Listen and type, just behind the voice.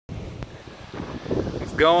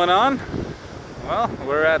going on? Well,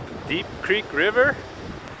 we're at the Deep Creek River.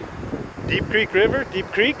 Deep Creek River? Deep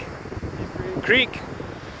Creek? Deep Creek.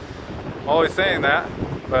 Always saying that,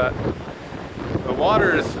 but the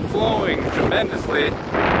water is flowing tremendously.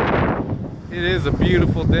 It is a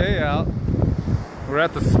beautiful day out. We're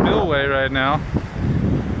at the spillway right now.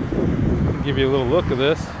 I'll give you a little look of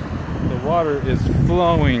this. The water is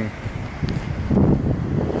flowing.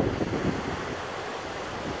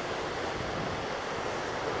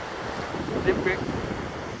 Dip Creek.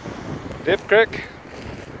 Dip Creek.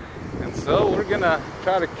 And so we're gonna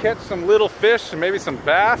try to catch some little fish, maybe some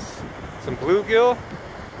bass, some bluegill,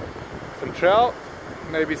 some trout,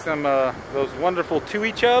 maybe some those wonderful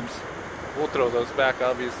tui chubs. We'll throw those back,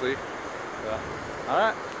 obviously. All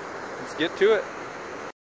right, let's get to it.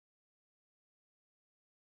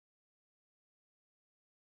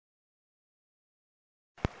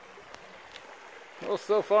 Well,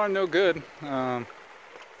 so far no good.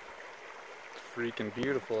 Freaking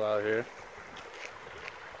beautiful out here,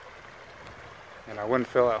 and I wouldn't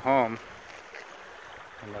feel at home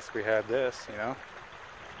unless we had this, you know.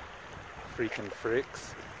 Freaking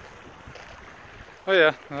freaks. Oh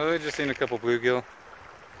yeah, I just seen a couple bluegill.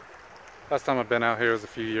 Last time I've been out here was a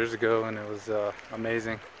few years ago, and it was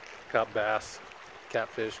amazing. Caught bass,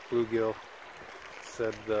 catfish, bluegill.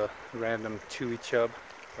 Said the random tui chub.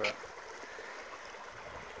 But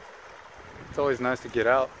it's always nice to get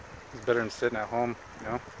out. It's better than sitting at home, you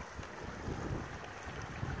know.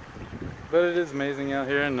 But it is amazing out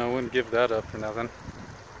here, and I wouldn't give that up for nothing.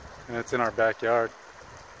 And it's in our backyard.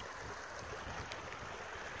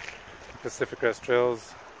 Pacific Crest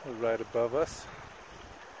Trail's right above us.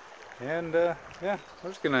 And yeah,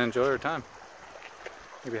 we're just gonna enjoy our time.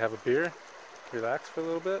 Maybe have a beer, relax for a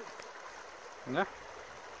little bit. And yeah.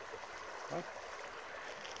 Well,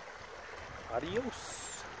 adios.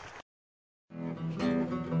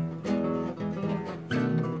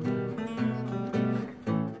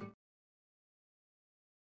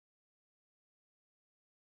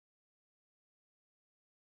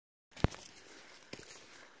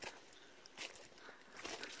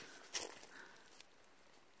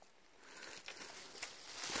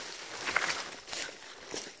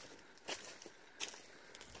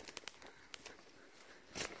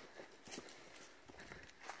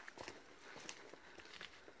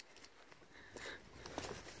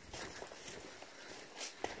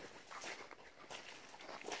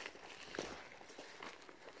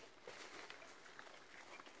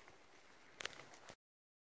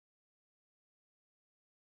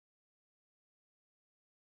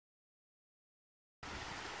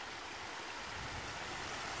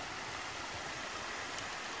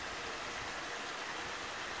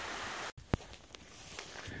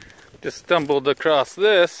 Just stumbled across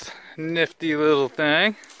this nifty little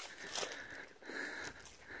thing.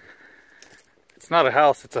 It's not a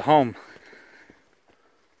house, it's a home.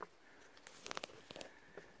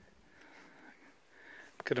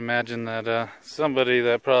 Could imagine that somebody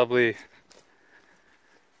that probably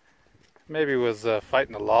maybe was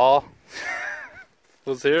fighting the law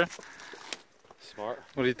was here. Smart.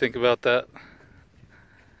 What do you think about that?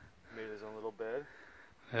 Made his own little bed.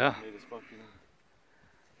 Yeah. Made his funky.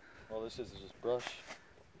 All this is just brush.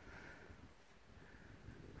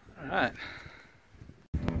 Alright.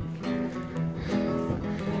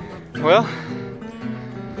 Well,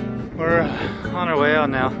 we're on our way out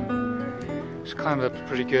now. Just climbed up a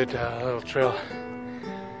pretty good little trail.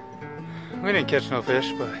 We didn't catch no fish,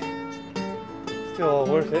 but still all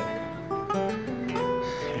worth it.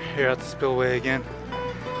 Here at the spillway again.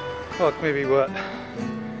 Look, maybe what?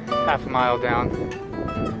 Half a mile down.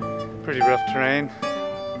 Pretty rough terrain.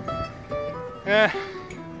 Yeah,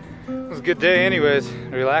 it was a good day anyways.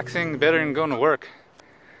 Relaxing, better than going to work.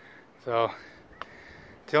 So,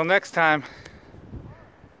 till next time.